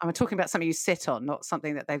find you. I'm talking about something you sit on, not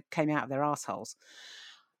something that they came out of their assholes.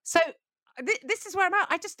 So this is where I'm at.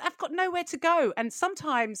 I've got nowhere to go. And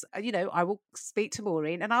sometimes, I will speak to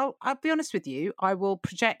Maureen and I'll be honest with you, I will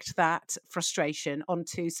project that frustration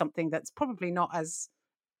onto something that's probably not as,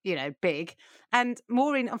 big. And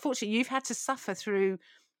Maureen, unfortunately, you've had to suffer through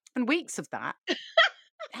weeks of that.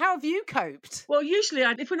 How have you coped? Well, usually,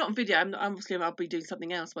 if we're not on video, I'll be doing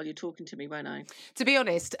something else while you're talking to me, won't I? To be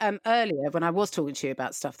honest, earlier when I was talking to you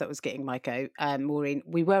about stuff that was getting my goat, Maureen,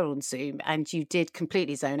 we were on Zoom and you did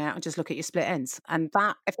completely zone out and just look at your split ends. And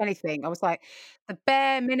that, if anything, I was like, the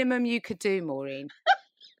bare minimum you could do, Maureen,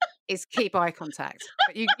 is keep eye contact.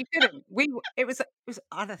 But you couldn't. It was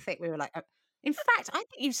other thing. We were like, in fact, I think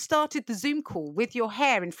you started the Zoom call with your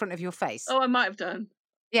hair in front of your face. Oh, I might have done.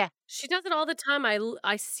 Yeah, she does it all the time.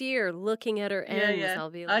 I see her looking at her ends. Yeah. I'll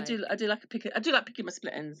be like, I do like picking my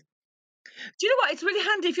split ends. Do you know what? It's really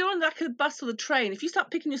handy if you're on like a bus or the train. If you start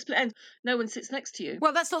picking your split ends, no one sits next to you.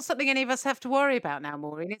 Well, that's not something any of us have to worry about now,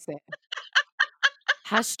 Maureen, is it?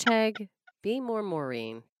 Hashtag be more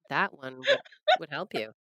Maureen. That one would help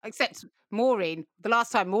you. Except Maureen, the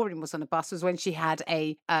last time Maureen was on a bus was when she had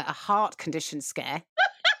a heart condition scare.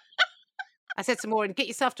 I said to Maureen, get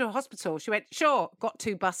yourself to a hospital. She went, sure, got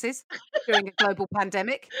 2 buses during a global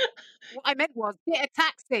pandemic. What I meant was, get a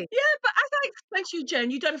taxi. Yeah, but as I explained to you,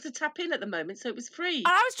 Jen, you don't have to tap in at the moment, so it was free. And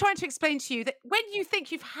I was trying to explain to you that when you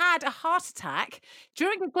think you've had a heart attack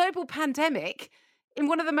during a global pandemic in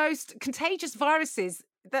one of the most contagious viruses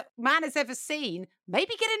that man has ever seen,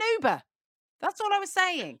 maybe get an Uber. That's all I was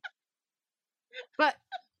saying. But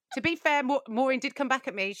To be fair, Maureen did come back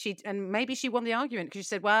at me. And maybe she won the argument because she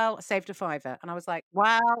said, "Well, I saved a £5." And I was like,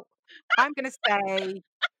 "Well, I'm going to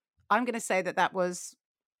say that was,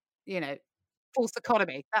 false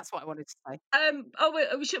economy." That's what I wanted to say.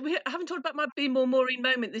 We haven't talked about my Be More Maureen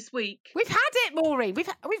moment this week. We've had it, Maureen. We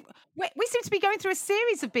seem to be going through a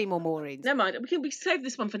series of Be More Maureens. Never mind. We save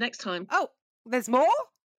this one for next time. Oh, there's more?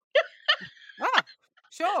 Ah,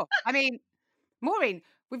 sure. I mean, Maureen,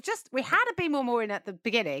 we had a Be More Maureen at the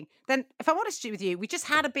beginning. Then, if I'm honest with you, we just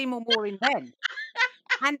had a Be More Maureen then.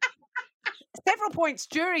 And several points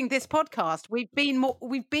during this podcast, we've been more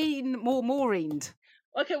Maureened.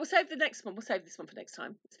 Okay, we'll save the next one. We'll save this one for next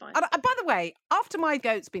time. It's fine. And by the way, after my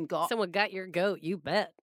goat's been got... Someone got your goat, you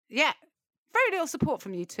bet. Yeah. Very little support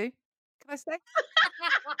from you two, can I say?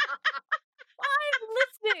 I'm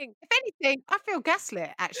listening. If anything, I feel gaslit,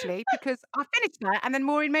 actually, because I finished that and then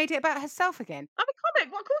Maureen made it about herself again. I'm a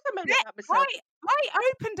comic. Well, of course I made it about myself. I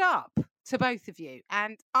opened up to both of you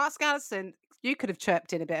and asked Alison... You could have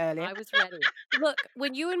chirped in a bit earlier. I was ready. Look,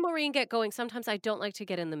 when you and Maureen get going, sometimes I don't like to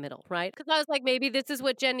get in the middle, right? Because I was like, maybe this is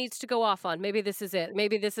what Jen needs to go off on. Maybe this is it.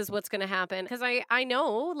 Maybe this is what's going to happen. Because I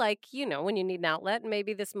know, when you need an outlet, and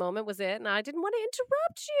maybe this moment was it. And I didn't want to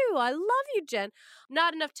interrupt you. I love you, Jen.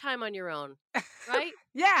 Not enough time on your own, right?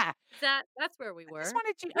 Yeah. That's where we were. I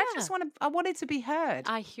wanted to be heard.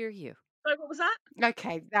 I hear you. So what was that?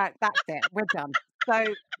 Okay, that's it. We're done. So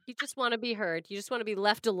you just want to be heard. You just want to be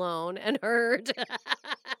left alone and heard.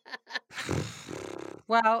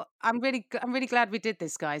 Well, I'm really glad we did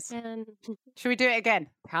this, guys. And should we do it again?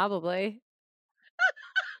 Probably.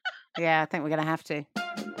 Yeah, I think we're going to have to.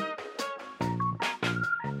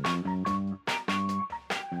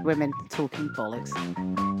 Women talking bollocks.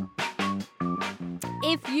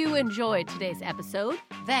 If you enjoyed today's episode,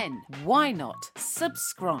 then why not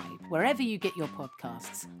subscribe wherever you get your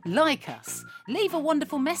podcasts? Like us. Leave a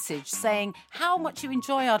wonderful message saying how much you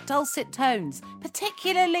enjoy our dulcet tones,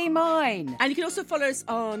 particularly mine. And you can also follow us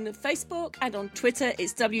on Facebook and on Twitter.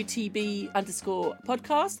 It's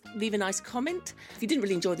WTB_podcast. Leave a nice comment. If you didn't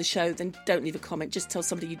really enjoy the show, then don't leave a comment. Just tell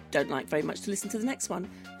somebody you don't like very much to listen to the next one.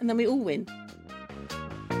 And then we all win.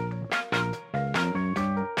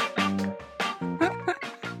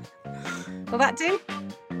 Will that do?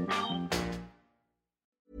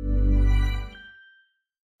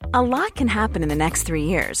 A lot can happen in the next 3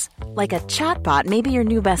 years. Like a chatbot may be your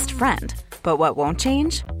new best friend. But what won't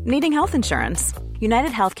change? Needing health insurance.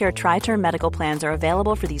 United Healthcare Tri-Term Medical Plans are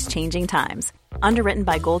available for these changing times. Underwritten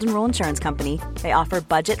by Golden Rule Insurance Company, they offer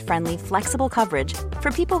budget-friendly, flexible coverage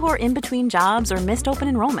for people who are in between jobs or missed open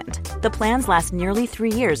enrollment. The plans last nearly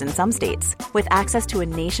 3 years in some states, with access to a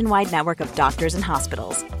nationwide network of doctors and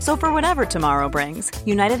hospitals. So for whatever tomorrow brings,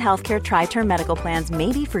 United Healthcare Tri-Term Medical Plans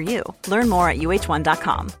may be for you. Learn more at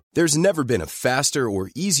uh1.com. There's never been a faster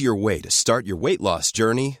or easier way to start your weight loss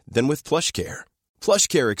journey than with PlushCare.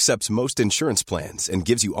 PlushCare accepts most insurance plans and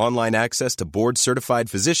gives you online access to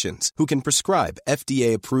board-certified physicians who can prescribe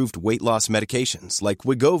FDA-approved weight loss medications like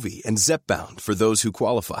Wegovy and Zepbound for those who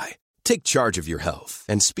qualify. Take charge of your health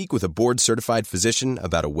and speak with a board-certified physician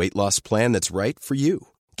about a weight loss plan that's right for you.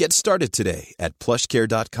 Get started today at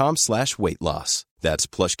plushcare.com/weightloss. That's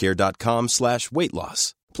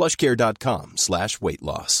plushcare.com/weightloss.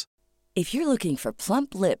 plushcare.com/weightloss. If you're looking for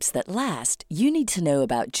plump lips that last, you need to know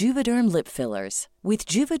about Juvederm lip fillers. With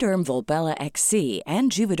Juvederm Volbella XC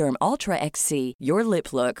and Juvederm Ultra XC, your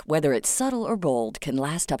lip look, whether it's subtle or bold, can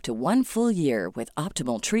last up to 1 full year with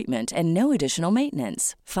optimal treatment and no additional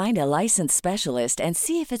maintenance. Find a licensed specialist and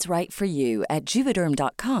see if it's right for you at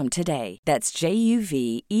Juvederm.com today. That's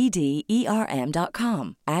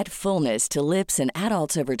JUVEDERM.com. Add fullness to lips in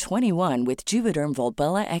adults over 21 with Juvederm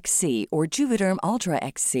Volbella XC or Juvederm Ultra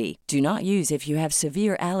XC. Do not use if you have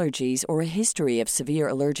severe allergies or a history of severe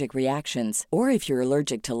allergic reactions, or if you're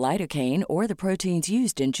allergic to lidocaine or the proteins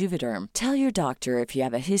used in Juvederm. Tell your doctor if you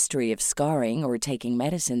have a history of scarring or taking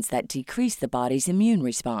medicines that decrease the body's immune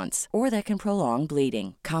response or that can prolong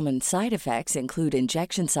bleeding. Common side effects include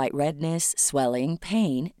injection site redness, swelling,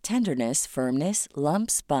 pain, tenderness, firmness,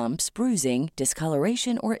 lumps, bumps, bruising,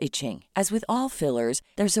 discoloration, or itching. As with all fillers,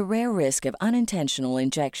 there's a rare risk of unintentional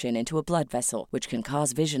injection into a blood vessel, which can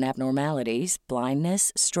cause vision abnormalities,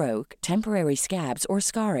 blindness, stroke, temporary scabs, or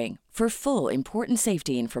scarring. For full, important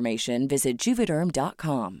safety information, visit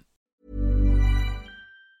Juvederm.com.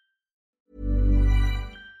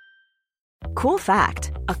 Cool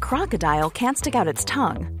fact, a crocodile can't stick out its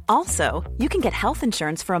tongue. Also, you can get health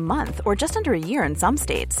insurance for a month or just under a year in some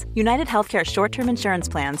states. United Healthcare short-term insurance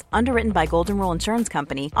plans, underwritten by Golden Rule Insurance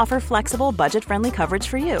Company, offer flexible, budget-friendly coverage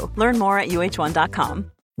for you. Learn more at uh1.com.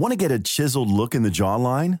 Want to get a chiseled look in the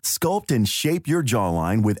jawline? Sculpt and shape your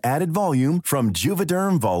jawline with added volume from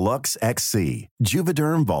Juvederm Volux XC.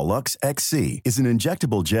 Juvederm Volux XC is an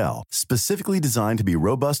injectable gel specifically designed to be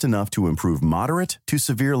robust enough to improve moderate to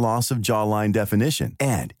severe loss of jawline definition.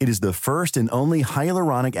 And it is the first and only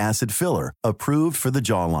hyaluronic acid filler approved for the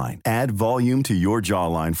jawline. Add volume to your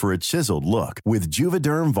jawline for a chiseled look with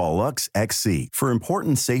Juvederm Volux XC. For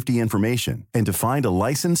important safety information and to find a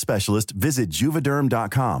licensed specialist, visit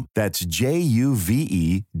Juvederm.com. That's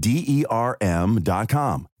Juvederm.com.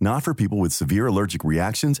 Not for people with severe allergic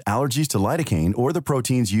reactions, allergies to lidocaine, or the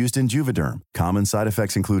proteins used in Juvederm. Common side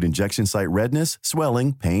effects include injection site redness,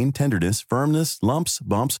 swelling, pain, tenderness, firmness, lumps,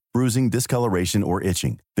 bumps, bruising, discoloration, or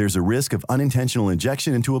itching. There's a risk of unintentional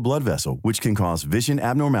injection into a blood vessel, which can cause vision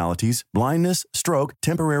abnormalities, blindness, stroke,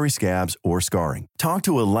 temporary scabs, or scarring. Talk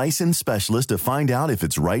to a licensed specialist to find out if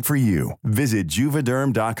it's right for you. Visit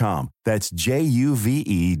Juvederm.com. That's Juvederm.com.